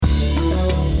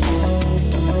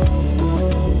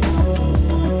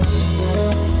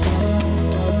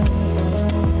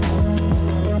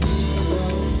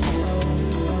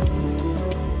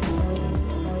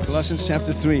Colossians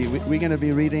chapter 3. We're going to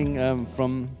be reading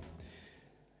from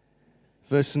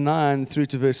verse 9 through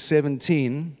to verse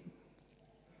 17,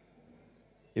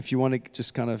 if you want to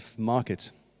just kind of mark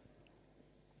it.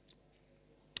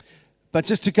 But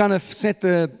just to kind of set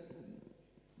the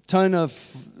tone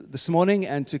of this morning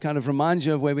and to kind of remind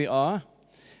you of where we are.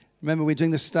 Remember, we're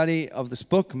doing the study of this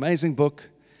book, amazing book.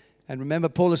 And remember,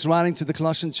 Paul is writing to the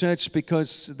Colossian church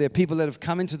because there are people that have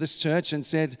come into this church and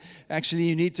said, actually,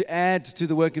 you need to add to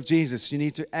the work of Jesus. You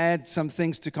need to add some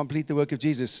things to complete the work of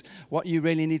Jesus. What you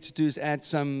really need to do is add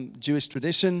some Jewish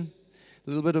tradition,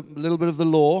 a little bit of the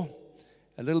law,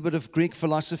 a little bit of Greek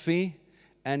philosophy.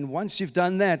 And once you've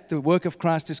done that, the work of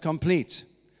Christ is complete.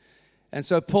 And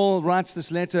so Paul writes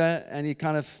this letter, and he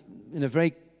kind of, in a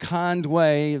very kind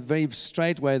way, a very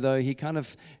straight way though, he kind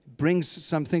of brings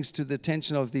some things to the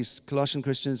attention of these Colossian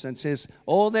Christians and says,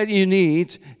 all that you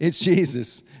need is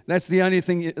Jesus. That's the only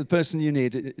person you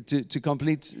need to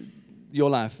complete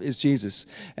your life is Jesus.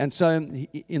 And so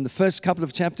in the first couple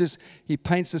of chapters, he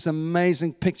paints this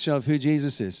amazing picture of who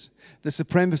Jesus is. The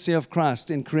supremacy of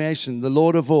Christ in creation, the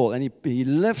Lord of all. And he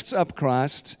lifts up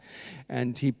Christ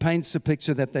and he paints a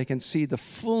picture that they can see the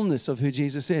fullness of who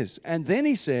Jesus is. And then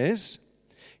he says,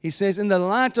 in the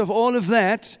light of all of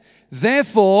that,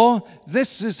 therefore,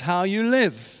 this is how you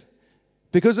live.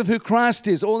 Because of who Christ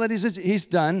is, all that He's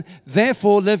done,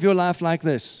 therefore live your life like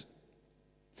this.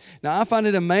 Now, I find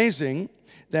it amazing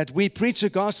that we preach a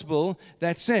gospel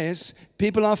that says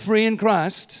people are free in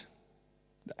Christ,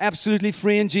 absolutely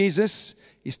free in Jesus.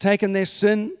 He's taken their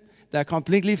sin, they're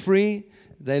completely free.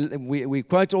 We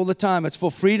quote all the time, it's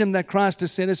for freedom that Christ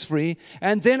has set us free.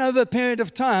 And then over a period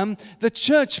of time, the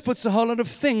church puts a whole lot of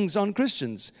things on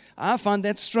Christians. I find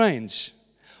that strange.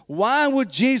 Why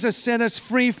would Jesus set us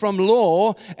free from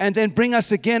law and then bring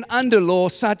us again under law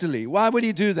subtly? Why would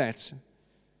He do that?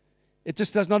 It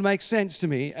just does not make sense to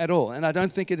me at all. And I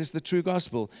don't think it is the true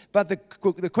gospel. But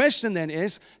the question then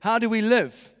is, how do we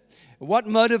live? What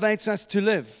motivates us to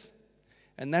live?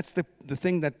 And that's the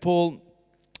thing that Paul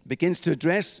begins to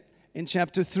address in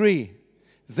chapter 3.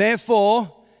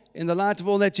 Therefore, in the light of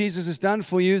all that Jesus has done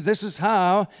for you, this is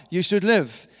how you should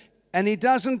live. And He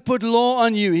doesn't put law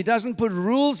on you. He doesn't put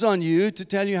rules on you to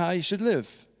tell you how you should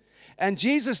live. And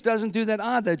Jesus doesn't do that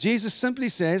either. Jesus simply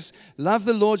says, love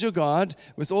the Lord your God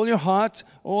with all your heart,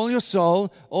 all your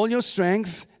soul, all your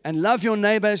strength, and love your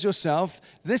neighbor as yourself.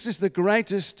 This is the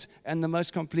greatest and the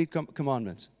most complete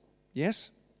commandment.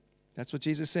 Yes? That's what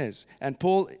Jesus says. And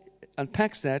Paul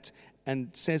unpacks that and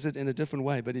says it in a different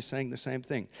way, but he's saying the same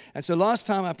thing. And so last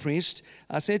time I preached,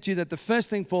 I said to you that the first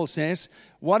thing Paul says,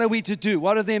 what are we to do?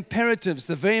 What are the imperatives,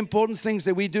 the very important things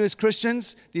that we do as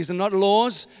Christians? These are not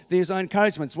laws, these are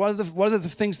encouragements. What are the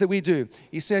things that we do?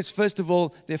 He says, first of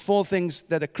all, there are 4 things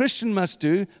that a Christian must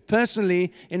do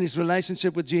personally in his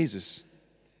relationship with Jesus.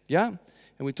 Yeah?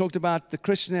 And we talked about the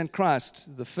Christian and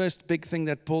Christ, the first big thing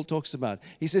that Paul talks about.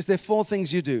 He says there are 4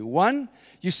 things you do. 1,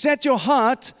 you set your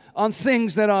heart on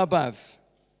things that are above.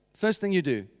 First thing you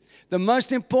do. The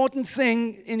most important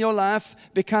thing in your life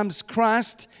becomes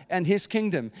Christ and His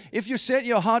kingdom. If you set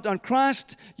your heart on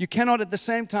Christ, you cannot at the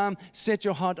same time set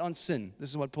your heart on sin. This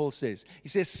is what Paul says. He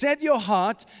says, set your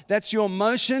heart, that's your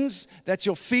emotions, that's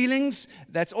your feelings,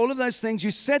 that's all of those things.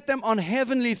 You set them on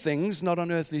heavenly things, not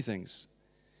on earthly things.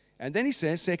 And then he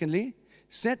says, secondly,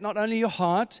 set not only your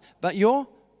heart, but your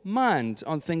mind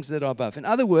on things that are above. In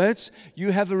other words, you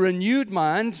have a renewed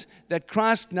mind that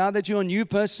Christ, now that you're a new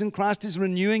person, Christ is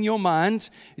renewing your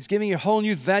mind. He's giving you a whole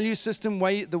new value system,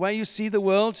 the way you see the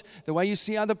world, the way you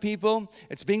see other people.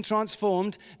 It's being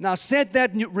transformed. Now set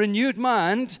that renewed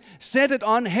mind, set it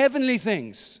on heavenly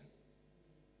things.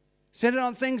 Set it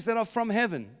on things that are from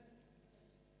heaven.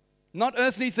 Not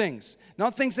earthly things,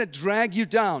 not things that drag you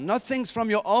down, not things from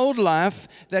your old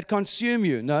life that consume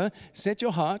you. No, set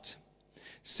your heart,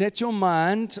 set your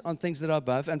mind on things that are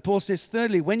above. And Paul says,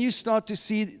 thirdly, when you start to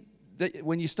see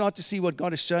what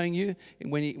God is showing you,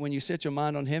 and when you set your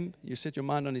mind on Him, you set your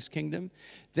mind on His kingdom,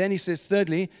 then he says,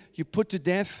 thirdly, you put to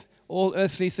death all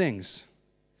earthly things.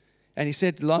 And he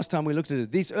said last time we looked at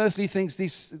it, these earthly things,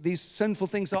 these sinful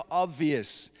things are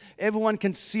obvious. Everyone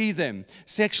can see them.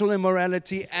 Sexual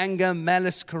immorality, anger,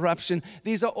 malice, corruption.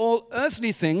 These are all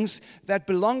earthly things that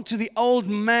belong to the old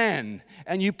man.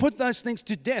 And you put those things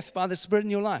to death by the Spirit in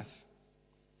your life.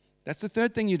 That's the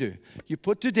third thing you do. You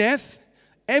put to death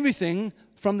everything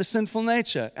from the sinful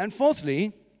nature. And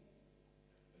fourthly,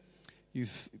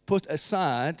 you've put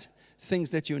aside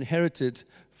things that you inherited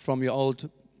from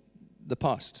the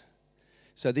past.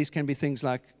 So these can be things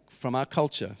like from our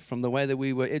culture, from the way that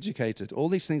we were educated, all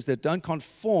these things that don't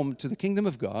conform to the kingdom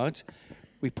of God,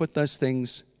 we put those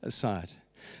things aside.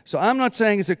 So I'm not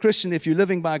saying as a Christian, if you're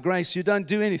living by grace, you don't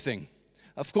do anything.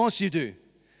 Of course you do.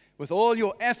 With all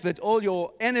your effort, all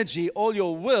your energy, all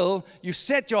your will, you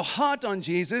set your heart on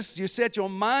Jesus, you set your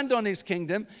mind on His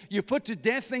kingdom, you put to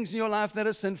death things in your life that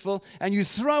are sinful, and you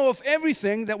throw off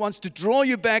everything that wants to draw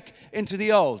you back into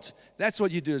the old. That's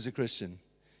what you do as a Christian.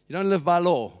 You don't live by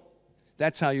law.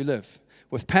 That's how you live.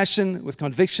 With passion, with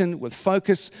conviction, with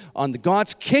focus on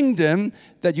God's kingdom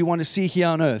that you want to see here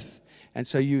on earth. And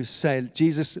so you say,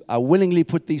 Jesus, I willingly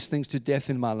put these things to death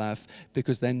in my life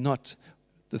because they're not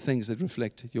the things that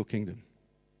reflect your kingdom.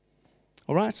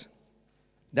 All right?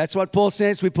 That's what Paul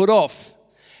says we put off.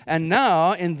 And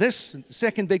now, in this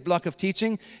second big block of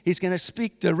teaching, he's going to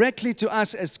speak directly to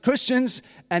us as Christians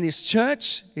and his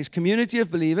church, his community of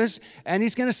believers, and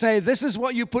he's going to say, this is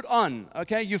what you put on,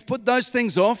 okay? You've put those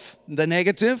things off, the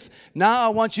negative. Now I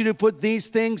want you to put these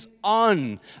things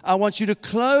on. I want you to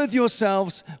clothe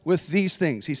yourselves with these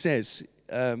things, he says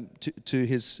to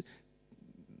his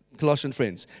Colossian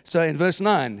friends. So in verse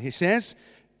 9, he says,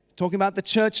 talking about the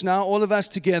church now, all of us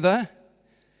together,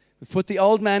 we've put the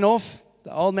old man off.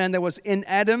 The old man that was in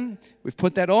Adam, we've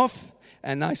put that off.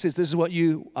 And now he says, this is what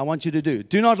I want you to do.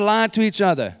 Do not lie to each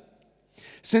other.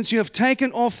 Since you have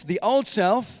taken off the old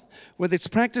self with its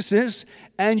practices,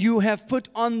 and you have put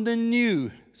on the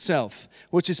new self,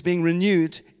 which is being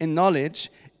renewed in knowledge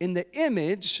in the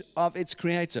image of its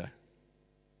creator.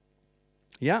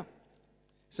 Yeah.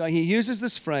 So he uses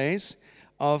this phrase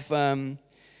of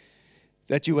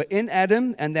that you were in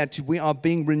Adam and that we are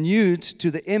being renewed to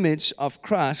the image of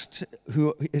Christ,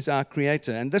 who is our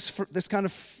creator. And this kind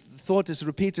of thought is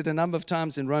repeated a number of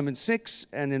times in Romans 6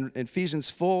 and in Ephesians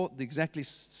 4, exactly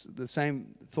the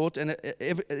same thought. And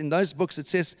in those books it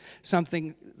says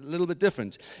something a little bit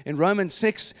different. In Romans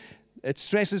 6, it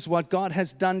stresses what God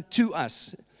has done to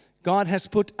us. God has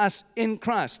put us in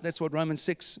Christ. That's what Romans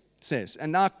 6 says.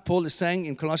 And now Paul is saying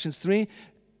in Colossians 3,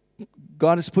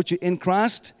 God has put you in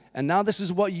Christ. And now this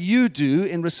is what you do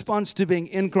in response to being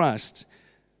in Christ.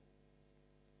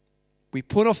 We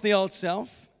put off the old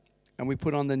self and we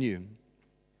put on the new.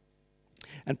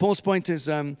 And Paul's point is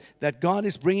that God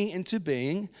is bringing into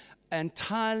being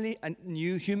entirely a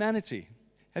new humanity.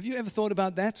 Have you ever thought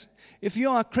about that? If you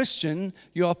are a Christian,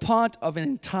 you are part of an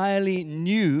entirely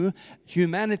new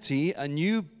humanity, a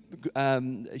new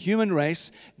human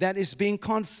race that is being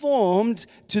conformed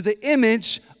to the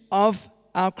image of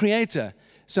our Creator.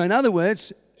 So in other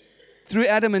words, through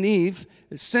Adam and Eve,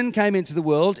 sin came into the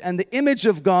world, and the image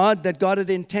of God that God had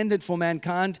intended for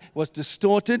mankind was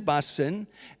distorted by sin.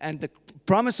 And the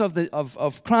promise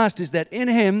of Christ is that in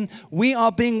Him, we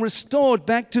are being restored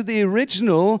back to the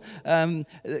original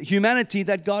humanity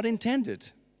that God intended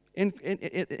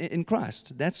in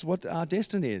Christ. That's what our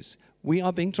destiny is. We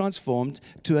are being transformed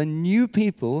to a new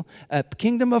people, a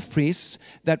kingdom of priests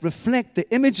that reflect the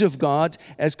image of God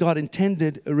as God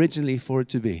intended originally for it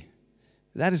to be.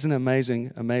 That is an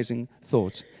amazing, amazing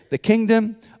thought. The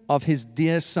kingdom of His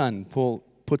dear Son, Paul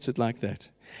puts it like that.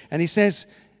 And he says,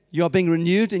 you are being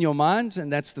renewed in your mind,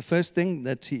 and that's the first thing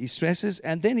that he stresses.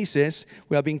 And then he says,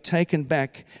 we are being taken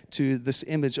back to this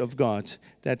image of God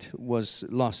that was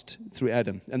lost through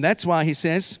Adam. And that's why he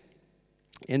says,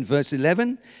 in verse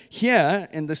 11, here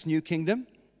in this new kingdom,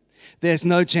 there's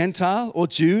no Gentile or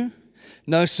Jew,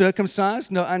 no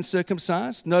circumcised, no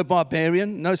uncircumcised, no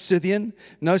barbarian, no Scythian,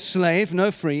 no slave, no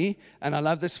free. And I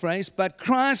love this phrase, but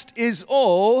Christ is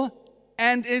all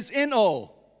and is in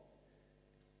all.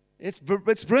 It's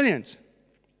brilliant.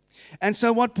 And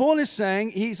so what Paul is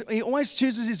saying, he always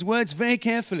chooses his words very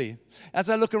carefully. As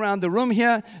I look around the room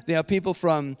here, there are people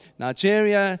from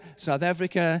Nigeria, South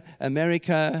Africa,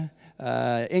 America,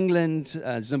 England,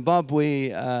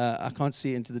 Zimbabwe, I can't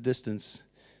see into the distance.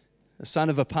 The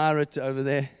son of a pirate over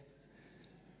there.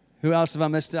 Who else have I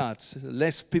missed out?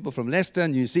 Less people from Leicester,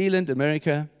 New Zealand,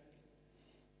 America,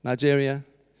 Nigeria.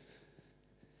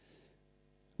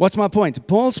 What's my point?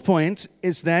 Paul's point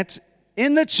is that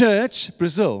in the church,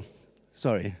 Brazil,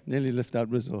 nearly left out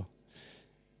Brazil.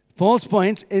 Paul's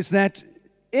point is that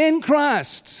in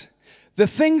Christ, the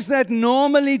things that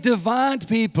normally divide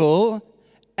people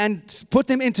and put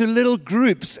them into little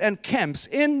groups and camps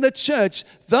in the church,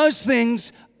 those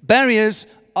things, barriers,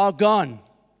 are gone.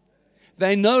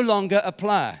 They no longer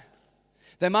apply.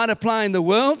 They might apply in the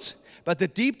world, but the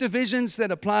deep divisions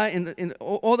that apply in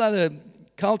all other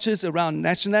cultures around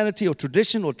nationality or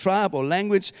tradition or tribe or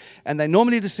language, and they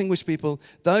normally distinguish people,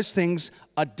 those things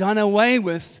are done away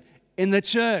with in the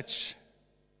church.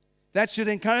 That should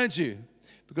encourage you.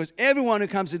 Because everyone who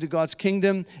comes into God's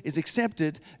kingdom is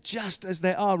accepted just as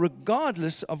they are,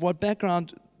 regardless of what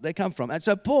background they come from. And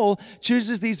so Paul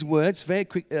chooses these words very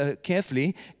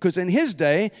carefully, because in his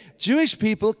day, Jewish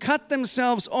people cut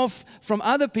themselves off from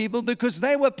other people because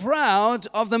they were proud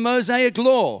of the Mosaic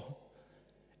law,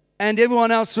 and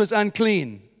everyone else was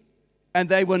unclean, and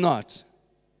they were not.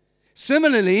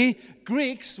 Similarly,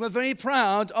 Greeks were very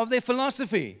proud of their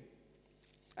philosophy.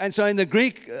 And so in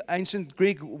the ancient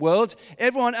Greek world,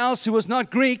 everyone else who was not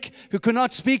Greek, who could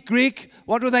not speak Greek,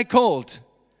 what were they called?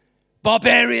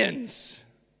 Barbarians.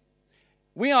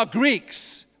 We are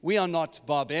Greeks. We are not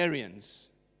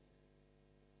barbarians.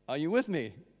 Are you with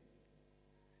me?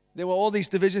 There were all these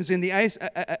divisions in the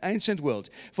ancient world.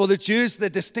 For the Jews, the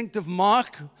distinctive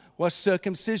mark was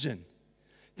circumcision.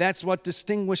 That's what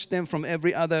distinguished them from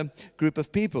every other group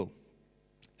of people.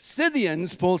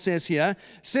 Scythians, Paul says here,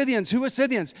 Scythians, who were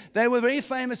Scythians? They were very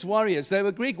famous warriors. They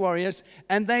were Greek warriors,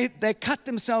 and they cut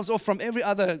themselves off from every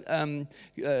other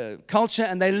culture,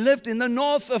 and they lived in the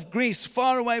north of Greece,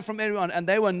 far away from everyone, and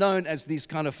they were known as these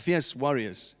kind of fierce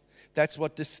warriors. That's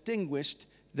what distinguished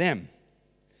them.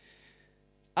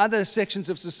 Other sections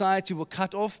of society were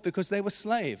cut off because they were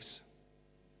slaves.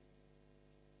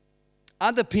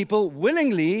 Other people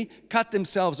willingly cut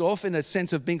themselves off in a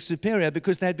sense of being superior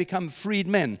because they had become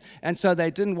freedmen. And so they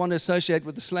didn't want to associate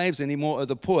with the slaves anymore or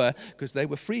the poor because they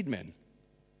were freedmen.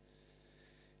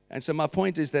 And so my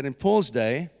point is that in Paul's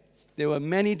day, there were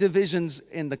many divisions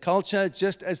in the culture,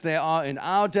 just as there are in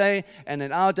our day. And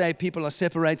in our day, people are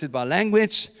separated by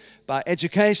language, by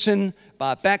education,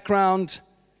 by background.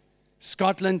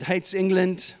 Scotland hates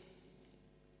England.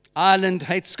 Ireland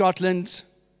hates Scotland.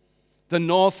 The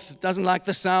North doesn't like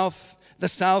the South. The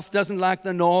South doesn't like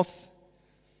the North.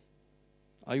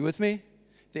 Are you with me?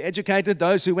 The educated,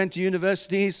 those who went to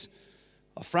universities,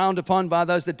 are frowned upon by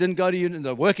those that didn't go to university.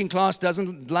 The working class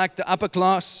doesn't like the upper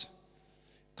class.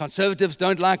 Conservatives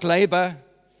don't like Labor.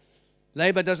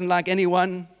 Labor doesn't like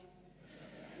anyone.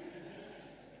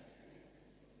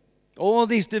 All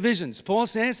these divisions. Paul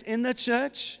says, in the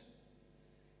church,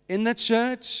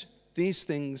 these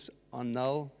things are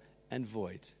null and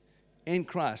void. In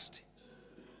Christ,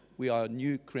 we are a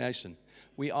new creation.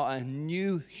 We are a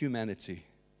new humanity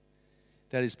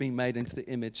that is being made into the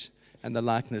image and the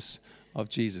likeness of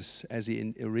Jesus as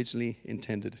he originally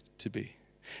intended it to be.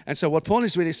 And so what Paul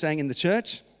is really saying in the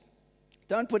church,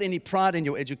 don't put any pride in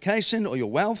your education or your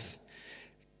wealth.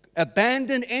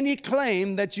 Abandon any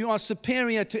claim that you are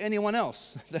superior to anyone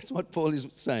else. That's what Paul is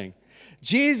saying.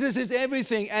 Jesus is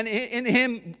everything, and in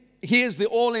him, he is the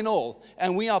all in all,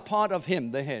 and we are part of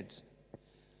him, the head.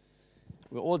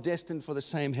 We're all destined for the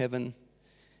same heaven,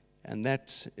 and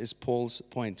that is Paul's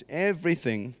point.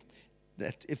 Everything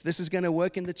that, if this is going to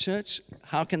work in the church,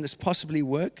 how can this possibly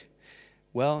work?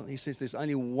 Well, he says there's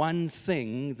only one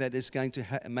thing that is going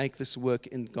to make this work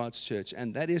in God's church,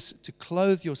 and that is to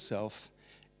clothe yourself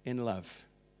in love.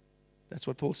 That's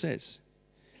what Paul says.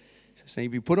 So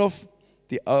if you put off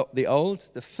the old,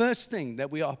 the first thing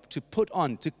that we are to put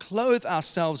on, to clothe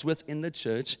ourselves with in the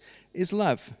church, is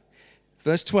love.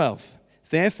 Verse 12.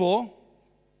 Therefore,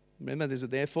 remember there's a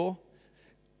therefore.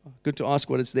 Good to ask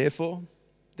what it's there for.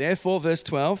 Therefore, verse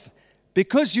 12,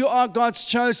 because you are God's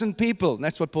chosen people.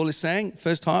 That's what Paul is saying,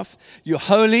 first half. You're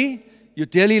holy, you're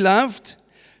dearly loved.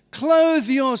 Clothe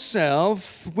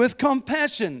yourself with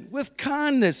compassion, with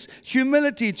kindness,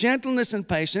 humility, gentleness, and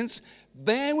patience.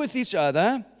 Bear with each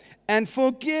other and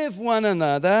forgive one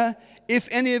another. If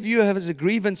any of you has a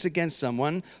grievance against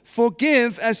someone,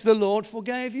 forgive as the Lord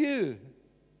forgave you.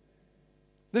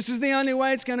 This is the only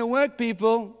way it's going to work,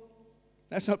 people.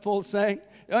 That's what Paul's saying.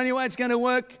 The only way it's going to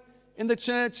work in the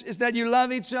church is that you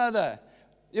love each other.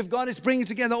 If God is bringing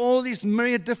together all these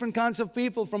myriad different kinds of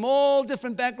people from all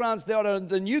different backgrounds, they are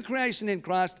the new creation in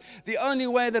Christ. The only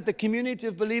way that the community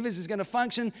of believers is going to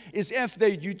function is if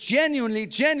you genuinely,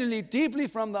 deeply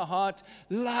from the heart,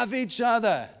 love each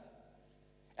other.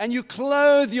 And you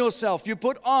clothe yourself. You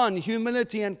put on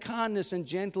humility and kindness and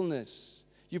gentleness.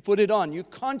 You put it on. You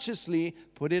consciously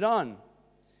put it on.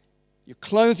 You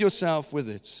clothe yourself with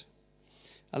it.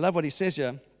 I love what he says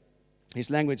here. His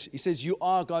language. He says, you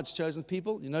are God's chosen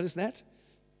people. You notice that?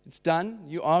 It's done.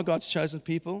 You are God's chosen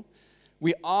people.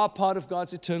 We are part of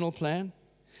God's eternal plan.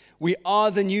 We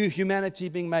are the new humanity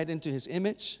being made into his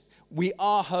image. We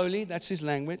are holy. That's his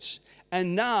language.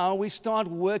 And now we start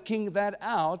working that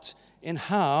out in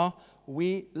how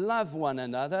we love one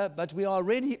another, but we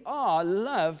already are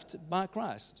loved by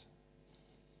Christ.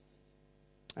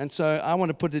 And so I want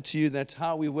to put it to you that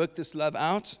how we work this love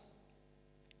out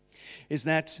is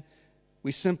that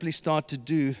we simply start to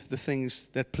do the things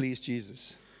that please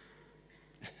Jesus.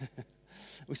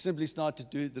 We simply start to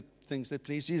do the things that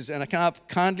please Jesus. And I can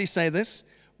kindly say this,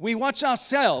 we watch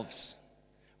ourselves.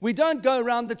 We don't go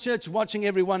around the church watching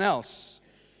everyone else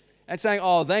and saying,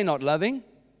 oh, they're not loving.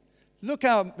 Look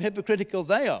how hypocritical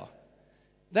they are.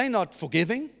 They're not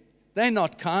forgiving. They're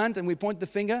not kind. And we point the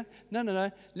finger.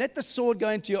 No. Let the sword go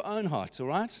into your own heart, all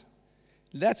right?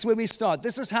 That's where we start.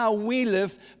 This is how we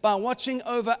live, by watching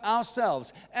over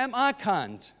ourselves. Am I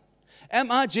kind?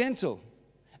 Am I gentle?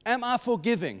 Am I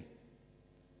forgiving?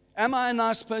 Am I a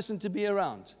nice person to be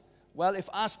around? Well, if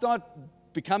I start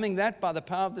becoming that by the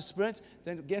power of the Spirit,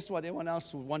 then guess what? Everyone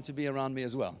else will want to be around me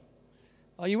as well.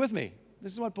 Are you with me?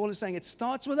 This is what Paul is saying. It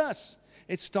starts with us.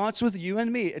 It starts with you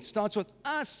and me. It starts with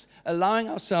us allowing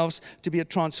ourselves to be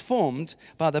transformed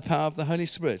by the power of the Holy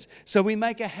Spirit. So we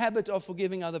make a habit of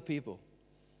forgiving other people.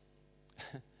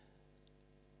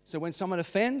 So when someone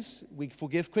offends, we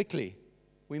forgive quickly.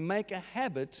 We make a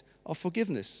habit of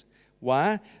forgiveness.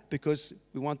 Why? Because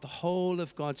we want the whole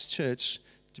of God's church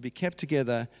to be kept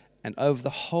together, and over the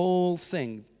whole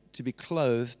thing to be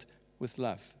clothed with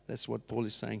love. That's what Paul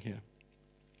is saying here.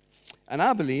 And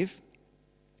I believe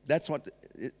that's what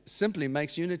simply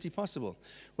makes unity possible.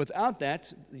 Without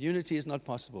that, unity is not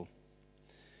possible.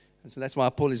 And so that's why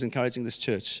Paul is encouraging this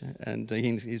church, and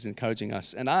he's encouraging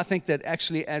us. And I think that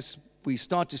actually as we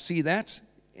start to see that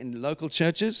in local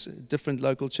churches, different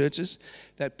local churches,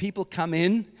 that people come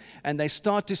in and they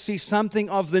start to see something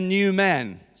of the new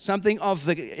man, something of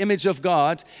the image of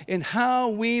God in how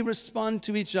we respond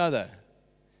to each other.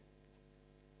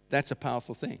 That's a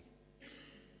powerful thing.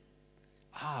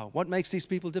 What makes these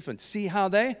people different? See how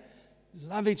they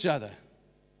love each other.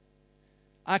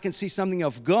 I can see something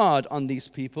of God on these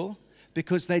people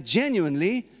because they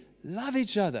genuinely love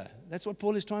each other. That's what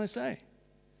Paul is trying to say.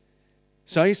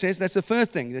 So he says that's the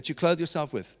first thing that you clothe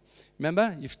yourself with.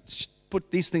 Remember, you've put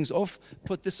these things off,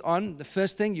 put this on. The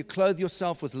first thing, you clothe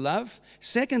yourself with love.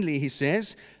 Secondly, he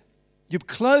says, you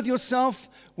clothe yourself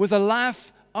with a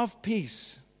life of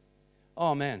peace.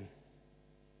 Oh, man.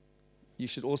 You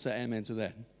should also amen to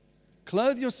that.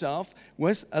 Clothe yourself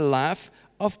with a life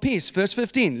of peace. Verse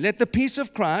 15, let the peace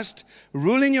of Christ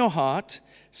rule in your heart,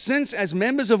 since as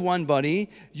members of one body,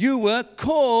 you were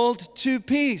called to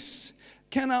peace.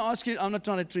 Can I ask you, I'm not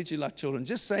trying to treat you like children,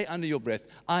 just say under your breath,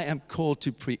 I am called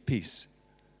to peace.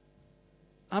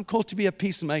 I'm called to be a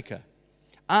peacemaker.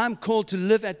 I'm called to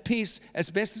live at peace as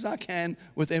best as I can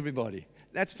with everybody.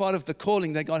 That's part of the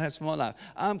calling that God has for my life.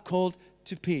 I'm called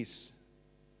to peace.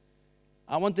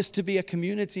 I want this to be a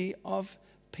community of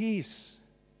peace.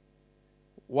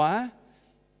 Why?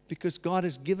 Because God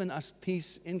has given us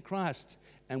peace in Christ,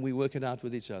 and we work it out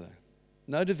with each other.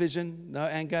 No division, no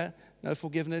anger, no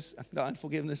forgiveness, no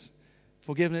unforgiveness.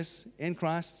 Forgiveness in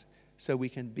Christ, so we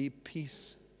can be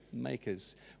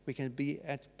peacemakers. We can be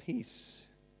at peace.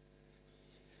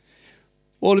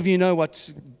 All of you know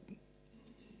what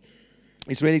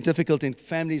is really difficult in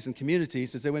families and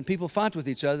communities is that when people fight with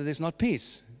each other, there's not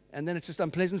peace. And then it's just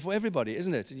unpleasant for everybody,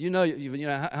 isn't it? You know,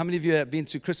 how many of you have been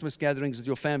to Christmas gatherings with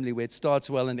your family where it starts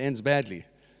well and ends badly?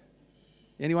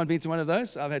 Anyone been to one of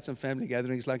those? I've had some family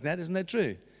gatherings like that. Isn't that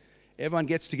true? Everyone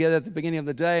gets together at the beginning of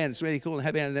the day, and it's really cool and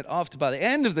happy. And then after, by the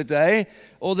end of the day,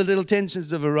 all the little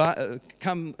tensions have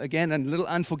come again, and little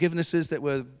unforgivenesses that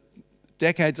were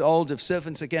decades old have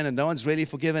surfaced again, and no one's really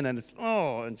forgiven, and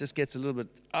it just gets a little bit,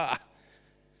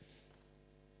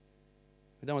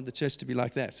 We don't want the church to be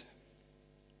like that.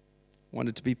 We want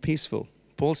it to be peaceful.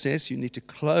 Paul says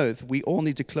we all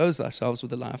need to clothe ourselves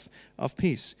with a life of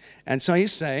peace. And so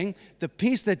he's saying the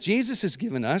peace that Jesus has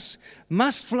given us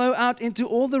must flow out into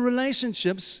all the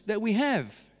relationships that we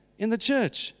have in the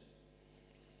church.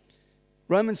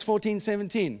 Romans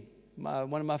 14:17,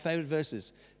 one of my favorite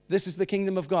verses. This is the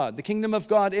kingdom of God. The kingdom of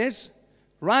God is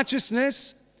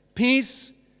righteousness,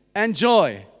 peace, and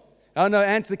joy. Oh no,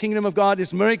 and the kingdom of God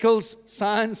is miracles,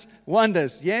 signs,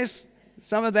 wonders. Yes,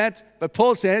 some of that, but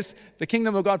Paul says the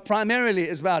kingdom of God primarily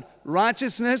is about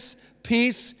righteousness,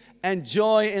 peace, and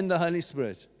joy in the Holy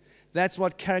Spirit. That's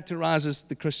what characterizes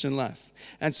the Christian life.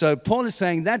 And so Paul is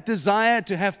saying that desire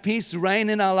to have peace reign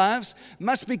in our lives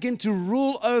must begin to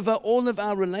rule over all of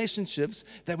our relationships,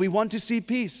 that we want to see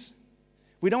peace.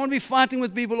 We don't want to be fighting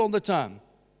with people all the time.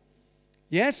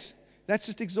 Yes? That's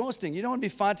just exhausting. You don't want to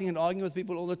be fighting and arguing with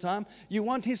people all the time. You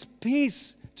want His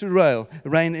peace to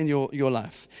reign in your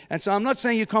life. And so I'm not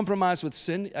saying you compromise with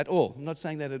sin at all. I'm not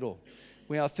saying that at all.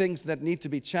 We are things that need to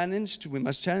be challenged. We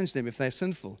must challenge them if they're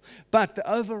sinful. But the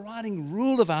overriding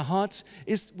rule of our hearts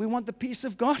is we want the peace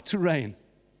of God to reign.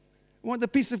 We want the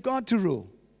peace of God to rule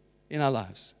in our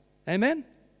lives. Amen?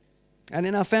 And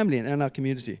in our family and in our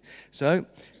community. So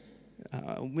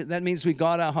that means we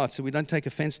guard our hearts so we don't take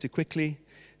offense too quickly.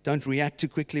 Don't react too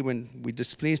quickly when we're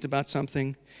displeased about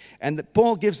something. And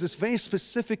Paul gives this very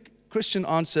specific Christian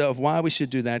answer of why we should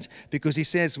do that, because he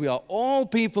says we are all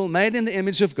people made in the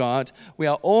image of God. We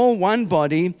are all one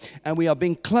body, and we are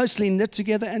being closely knit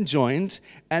together and joined.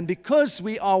 And because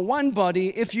we are one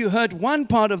body, if you hurt one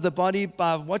part of the body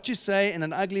by what you say in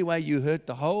an ugly way, you hurt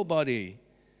the whole body,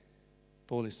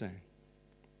 Paul is saying.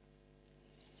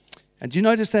 And do you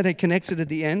notice that he connects it at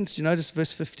the end? Do you notice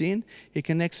verse 15? He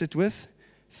connects it with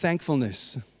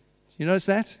thankfulness. You notice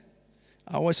that?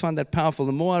 I always find that powerful.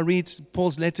 The more I read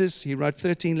Paul's letters, he wrote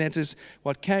 13 letters.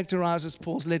 What characterizes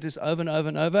Paul's letters over and over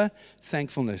and over?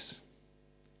 Thankfulness,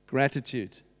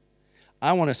 gratitude.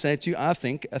 I want to say to you, I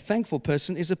think a thankful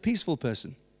person is a peaceful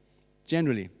person,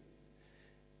 generally.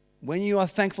 When you are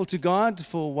thankful to God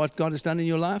for what God has done in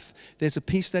your life, there's a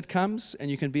peace that comes, and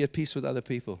you can be at peace with other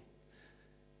people.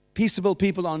 Peaceable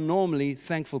people are normally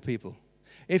thankful people.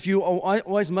 If you are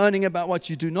always moaning about what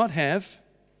you do not have,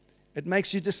 it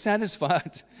makes you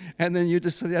dissatisfied, and then you're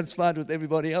dissatisfied with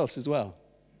everybody else as well.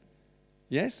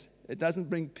 Yes? It doesn't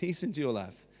bring peace into your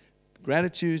life.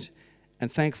 Gratitude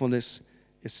and thankfulness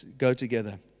go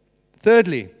together.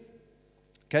 Thirdly,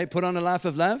 okay, put on a life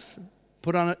of love.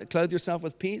 Clothe yourself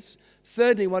with peace.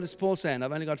 Thirdly, what is Paul saying?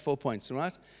 I've only got 4 points, all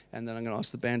right? And then I'm going to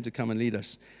ask the band to come and lead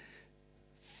us.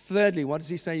 Thirdly, what does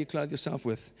he say you clothe yourself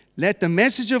with? Let the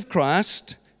message of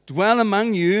Christ dwell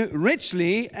among you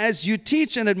richly as you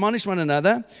teach and admonish one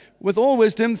another with all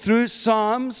wisdom through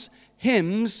psalms,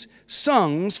 hymns,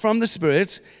 songs from the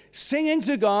Spirit, singing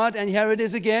to God, and here it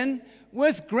is again,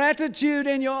 with gratitude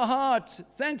in your heart.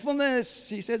 Thankfulness,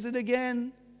 he says it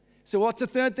again. So what's the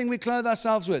third thing we clothe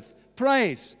ourselves with?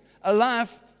 Praise. A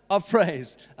life of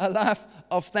praise. A life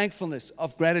of thankfulness,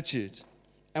 of gratitude.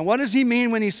 And what does he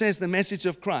mean when he says the message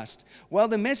of Christ? Well,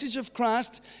 the message of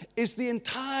Christ is the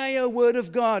entire Word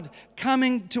of God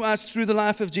coming to us through the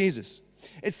life of Jesus.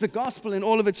 It's the gospel in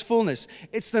all of its fullness.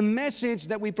 It's the message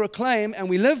that we proclaim and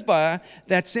we live by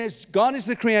that says God is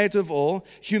the creator of all,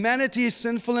 humanity is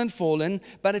sinful and fallen,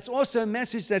 but it's also a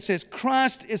message that says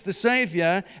Christ is the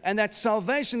Savior and that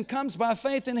salvation comes by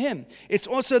faith in Him. It's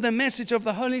also the message of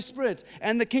the Holy Spirit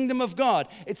and the kingdom of God.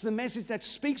 It's the message that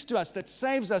speaks to us, that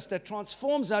saves us, that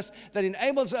transforms us, that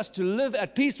enables us to live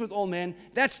at peace with all men.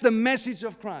 That's the message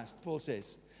of Christ, Paul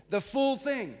says. The full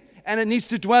thing. And it needs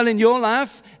to dwell in your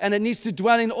life, and it needs to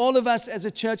dwell in all of us as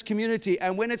a church community.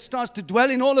 And when it starts to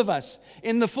dwell in all of us,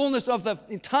 in the fullness of the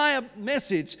entire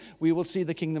message, we will see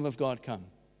the kingdom of God come.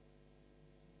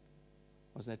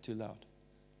 Was that too loud?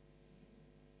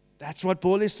 That's what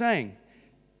Paul is saying.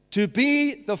 To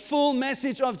be the full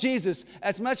message of Jesus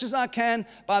as much as I can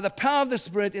by the power of the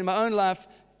Spirit in my own life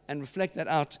and reflect that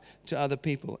out to other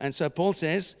people. And so Paul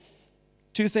says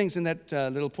two things in that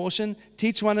little portion.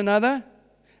 Teach one another.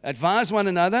 Advise one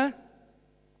another.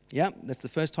 Yeah, that's the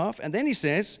first half. And then he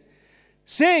says,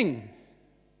 sing.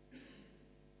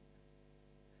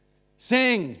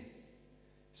 Sing.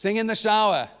 Sing in the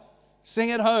shower. Sing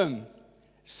at home.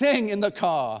 Sing in the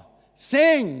car.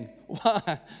 Sing.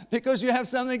 Why? Because you have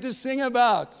something to sing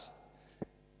about.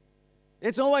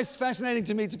 It's always fascinating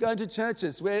to me to go to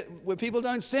churches where people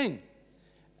don't sing.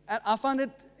 I find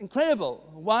it incredible.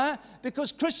 Why?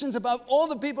 Because Christians, above all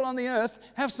the people on the earth,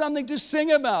 have something to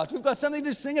sing about. We've got something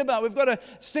to sing about. We've got to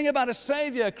sing about a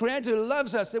Savior, a Creator who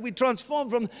loves us, that we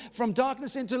transform from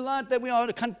darkness into light, that we are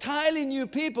entirely new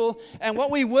people, and what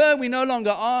we were, we no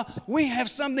longer are. We have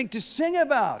something to sing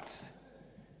about.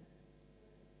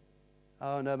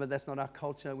 Oh, no, but that's not our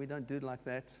culture. We don't do it like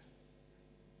that.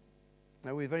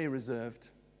 No, we're very reserved.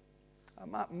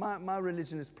 My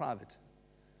religion is private.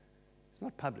 It's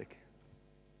not public.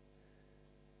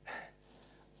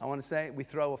 I want to say we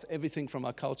throw off everything from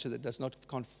our culture that does not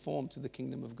conform to the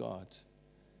kingdom of God.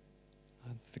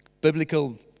 The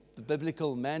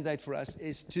biblical mandate for us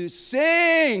is to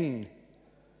sing.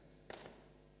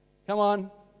 Come on.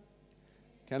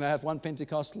 Can I have one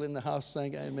Pentecostal in the house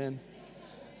saying amen?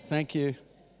 Thank you.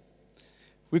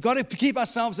 We've got to keep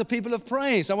ourselves a people of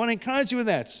praise. I want to encourage you with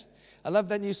that. I love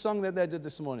that new song that they did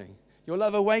this morning. Your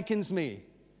love awakens me.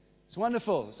 It's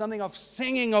wonderful. Something of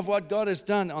singing of what God has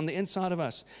done on the inside of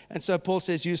us. And so Paul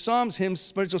says, use psalms, hymns,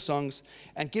 spiritual songs,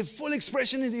 and give full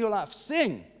expression into your life.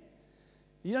 Sing.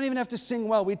 You don't even have to sing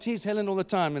well. We tease Helen all the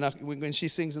time when she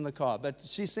sings in the car. But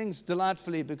she sings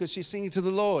delightfully because she's singing to the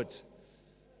Lord.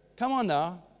 Come on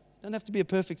now. You don't have to be a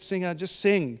perfect singer. Just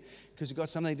sing because you've got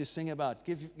something to sing about.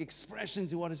 Give expression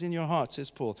to what is in your heart, says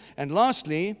Paul. And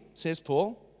lastly, says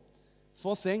Paul,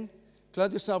 fourth thing,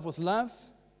 clothe yourself with love.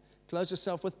 Clothe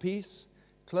yourself with peace.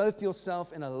 Clothe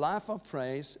yourself in a life of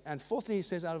praise. And fourthly, he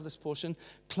says out of this portion,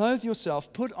 clothe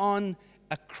yourself, put on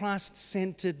a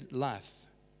Christ-centered life.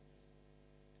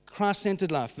 Christ-centered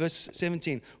life. Verse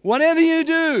 17. Whatever you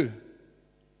do,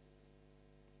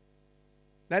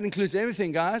 That includes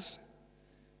everything, guys.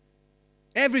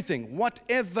 Everything.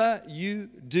 Whatever you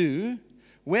do,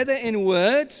 whether in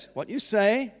word, what you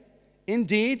say, in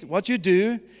deed, what you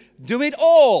do it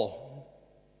all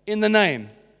in the name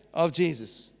of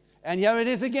Jesus. And here it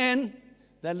is again,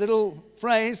 that little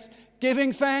phrase,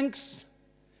 giving thanks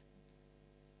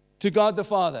to God the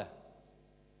Father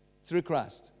through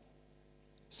Christ.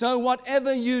 So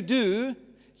whatever you do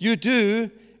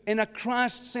in a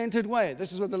Christ-centered way.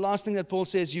 This is what the last thing that Paul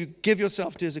says you give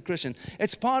yourself to as a Christian.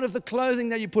 It's part of the clothing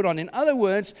that you put on. In other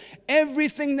words,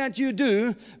 everything that you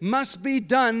do must be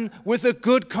done with a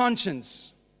good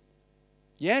conscience.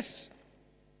 Yes?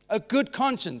 A good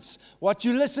conscience. What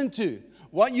you listen to,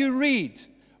 what you read,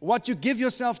 what you give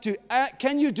yourself to.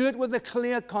 Can you do it with a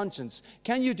clear conscience?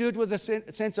 Can you do it with a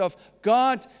sense of,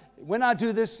 God, when I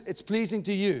do this, it's pleasing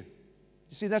to you? You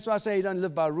see, that's why I say you don't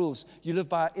live by rules. You live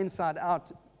by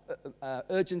inside-out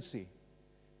urgency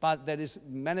that is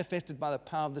manifested by the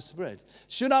power of the Spirit.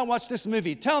 Should I watch this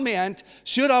movie? Tell me, Ant,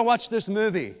 should I watch this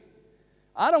movie?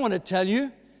 I don't want to tell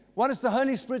you. What does the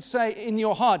Holy Spirit say in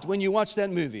your heart when you watch that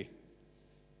movie?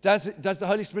 Does the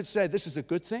Holy Spirit say, this is a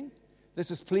good thing?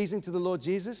 This is pleasing to the Lord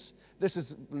Jesus? This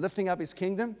is lifting up His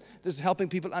kingdom? This is helping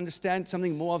people understand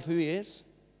something more of who He is?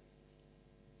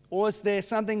 Or is there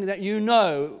something that you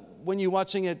know when you're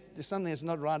watching it, there's something that's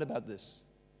not right about this?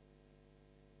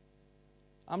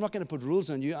 I'm not going to put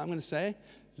rules on you. I'm going to say,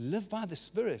 live by the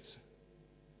Spirit.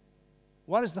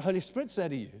 What does the Holy Spirit say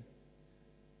to you?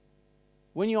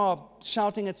 When you are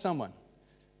shouting at someone,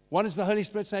 what does the Holy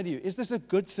Spirit say to you? Is this a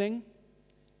good thing?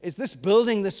 Is this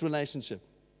building this relationship?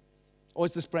 Or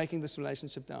is this breaking this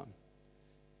relationship down?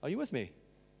 Are you with me?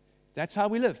 That's how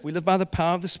we live. We live by the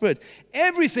power of the Spirit.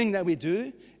 Everything that we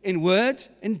do, in word,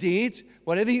 in deed,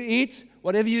 whatever you eat,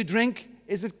 whatever you drink,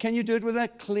 can you do it with a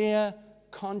clear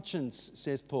conscience,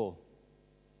 says Paul.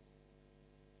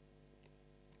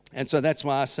 And so that's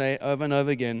why I say over and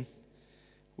over again,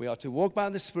 we are to walk by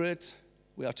the Spirit,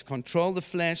 we are to control the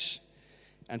flesh,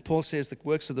 and Paul says the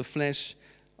works of the flesh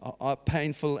are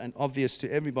painful and obvious to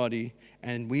everybody,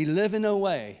 and we live in a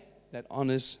way that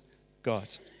honors God.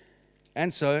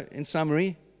 And so, in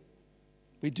summary,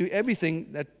 we do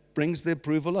everything that brings the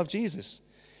approval of Jesus.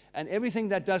 And everything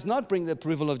that does not bring the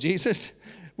approval of Jesus,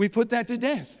 we put that to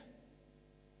death.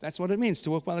 That's what it means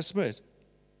to walk by the Spirit.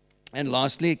 And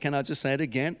lastly, can I just say it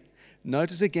again?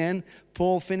 Notice again,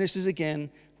 Paul finishes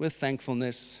again with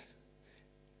thankfulness.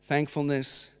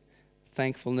 Thankfulness,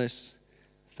 thankfulness,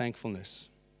 thankfulness.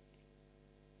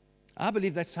 I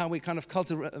believe that's how we kind of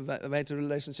cultivate a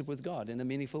relationship with God in a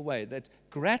meaningful way. That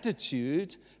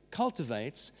gratitude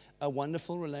cultivates a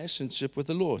wonderful relationship with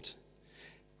the Lord.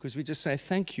 Because we just say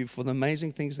thank you for the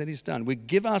amazing things that He's done. We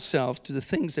give ourselves to the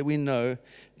things that we know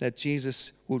that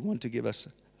Jesus would want to give us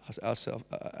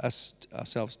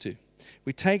ourselves to.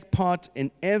 We take part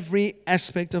in every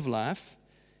aspect of life,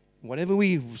 whatever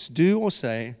we do or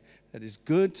say that is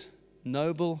good,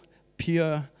 noble,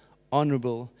 pure,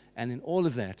 honorable, and in all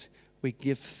of that, we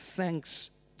give thanks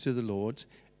to the Lord,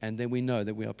 and then we know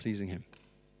that we are pleasing Him.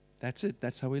 That's it.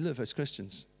 That's how we live as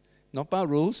Christians. Not by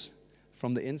rules,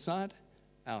 from the inside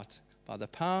out, by the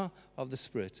power of the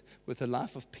Spirit, with a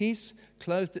life of peace,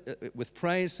 clothed with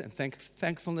praise and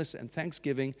thankfulness and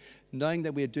thanksgiving, knowing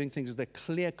that we are doing things with a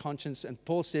clear conscience. And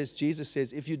Paul says, Jesus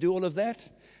says, if you do all of that,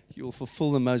 you will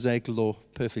fulfill the Mosaic law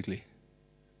perfectly.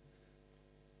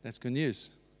 That's good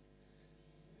news.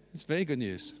 It's very good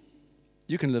news.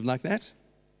 You can live like that.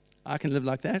 I can live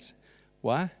like that.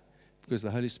 Why? Because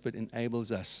the Holy Spirit enables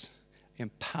us,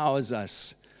 empowers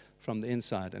us from the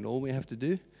inside. And all we have to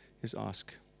do is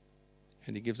ask.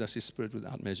 And He gives us His Spirit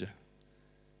without measure.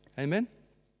 Amen?